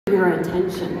your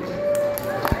attention.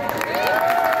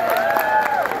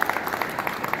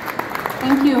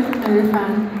 Thank you, Mary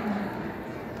Fran.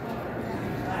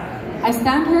 I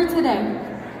stand here today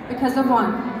because of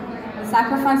one, the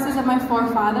sacrifices of my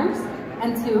forefathers,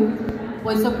 and two,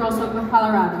 Boys of Girls of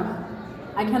Colorado.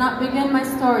 I cannot begin my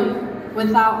story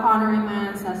without honoring my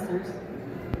ancestors.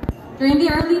 During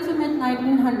the early to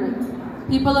mid-1900s,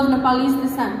 people of Nepalese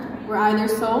descent were either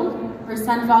sold or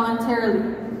sent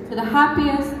voluntarily to the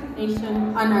happiest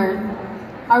nation on earth,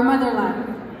 our motherland,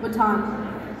 Bhutan.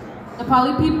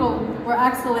 Nepali people were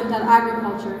excellent at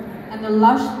agriculture, and the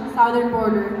lush southern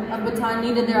border of Bhutan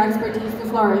needed their expertise to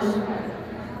flourish.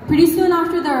 Pretty soon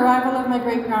after the arrival of my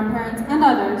great-grandparents and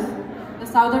others, the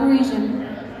southern region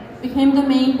became the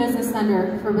main business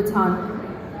center for Bhutan.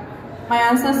 My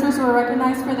ancestors were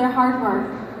recognized for their hard work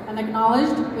and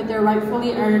acknowledged with their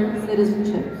rightfully earned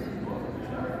citizenship.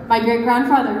 My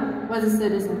great-grandfather was a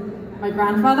citizen. My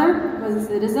grandfather was a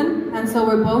citizen, and so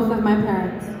were both of my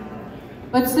parents.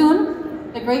 But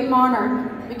soon, the great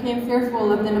monarch became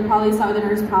fearful of the Nepali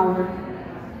Southerners' power.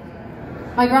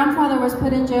 My grandfather was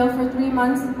put in jail for 3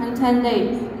 months and 10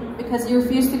 days because he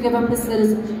refused to give up his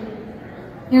citizenship.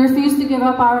 He refused to give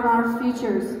up our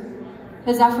futures.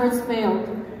 His efforts failed.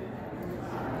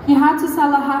 He had to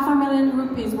sell 500,000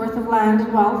 rupees worth of land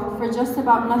and wealth for just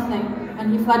about nothing,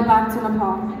 and he fled back to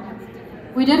Nepal.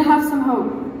 We did have some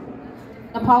hope.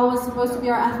 Nepal was supposed to be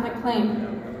our ethnic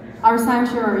claim, our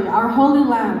sanctuary, our holy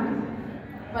land.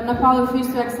 But Nepal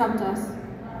refused to accept us.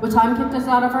 Bhutan kicked us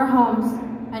out of our homes,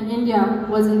 and India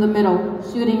was in the middle,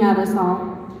 shooting at us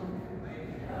all.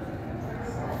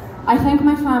 I thank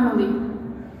my family,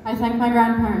 I thank my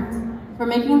grandparents for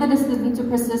making the decision to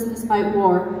persist despite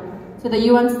war to the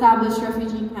UN-established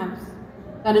refugee camps.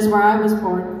 That is where I was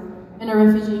born, in a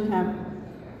refugee camp.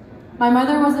 My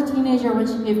mother was a teenager when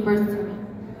she gave birth to me.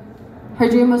 Her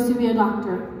dream was to be a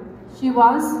doctor. She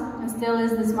was, and still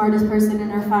is, the smartest person in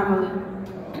her family.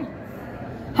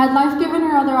 Had life given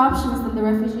her other options than the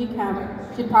refugee camp,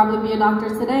 she'd probably be a doctor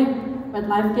today, but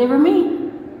life gave her me.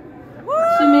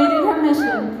 She made it her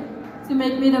mission to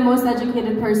make me the most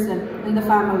educated person in the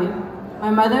family. My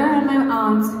mother and my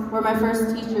aunts were my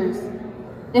first teachers.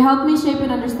 They helped me shape an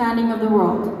understanding of the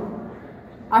world.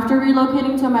 After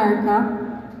relocating to America,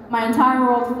 my entire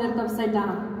world flipped upside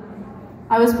down.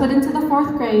 I was put into the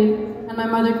 4th grade, and my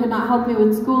mother could not help me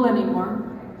with school anymore.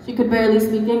 She could barely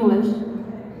speak English.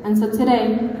 And so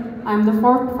today, I'm the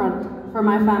forefront for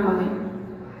my family.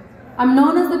 I'm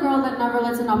known as the girl that never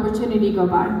lets an opportunity go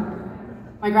by.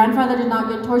 My grandfather did not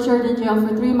get tortured in jail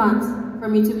for 3 months for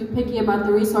me to be picky about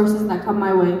the resources that come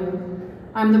my way.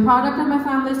 I'm the product of my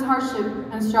family's hardship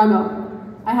and struggle.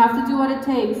 I have to do what it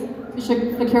takes to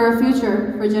secure a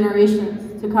future for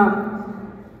generations to come.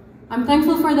 I'm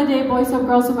thankful for the day boys or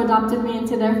girls have adopted me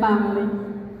into their family.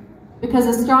 Because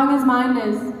as strong as mine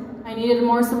is, I needed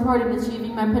more support in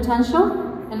achieving my potential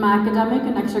in my academic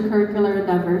and extracurricular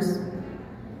endeavors.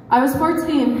 I was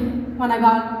 14 when I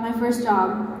got my first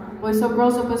job. Boys of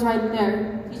Girls was right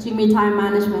there, teaching me time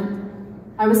management.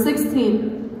 I was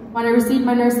 16 when I received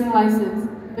my nursing license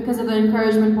because of the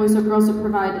encouragement Boys of Girls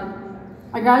provided.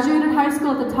 I graduated high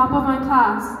school at the top of my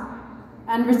class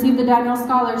and received the Daniel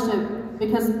Scholarship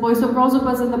because Boys of Girls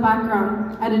was in the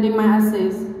background, editing my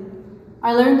essays.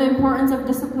 I learned the importance of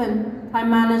discipline, time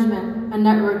management, and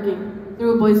networking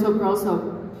through Boys of Girls Hope.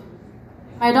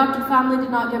 My adopted family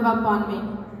did not give up on me.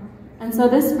 And so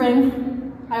this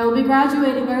spring, I will be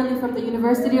graduating early from the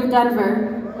University of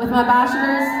Denver with my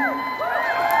bachelor's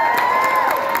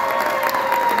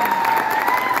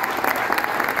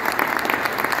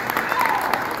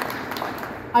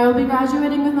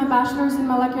in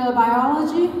molecular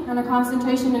biology and a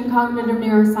concentration in cognitive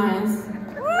neuroscience.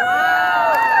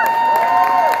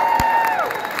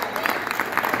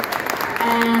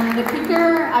 And the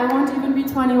kicker, I won't even be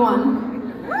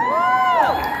 21.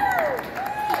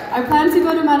 I plan to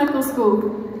go to medical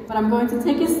school, but I'm going to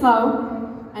take it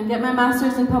slow and get my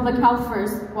master's in public health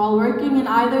first while working in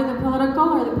either the political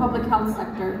or the public health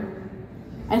sector.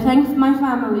 I thank my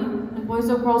family and Boys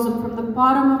of Girls from the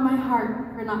bottom of my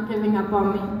heart for not giving up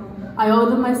on me. I owe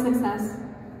them my success.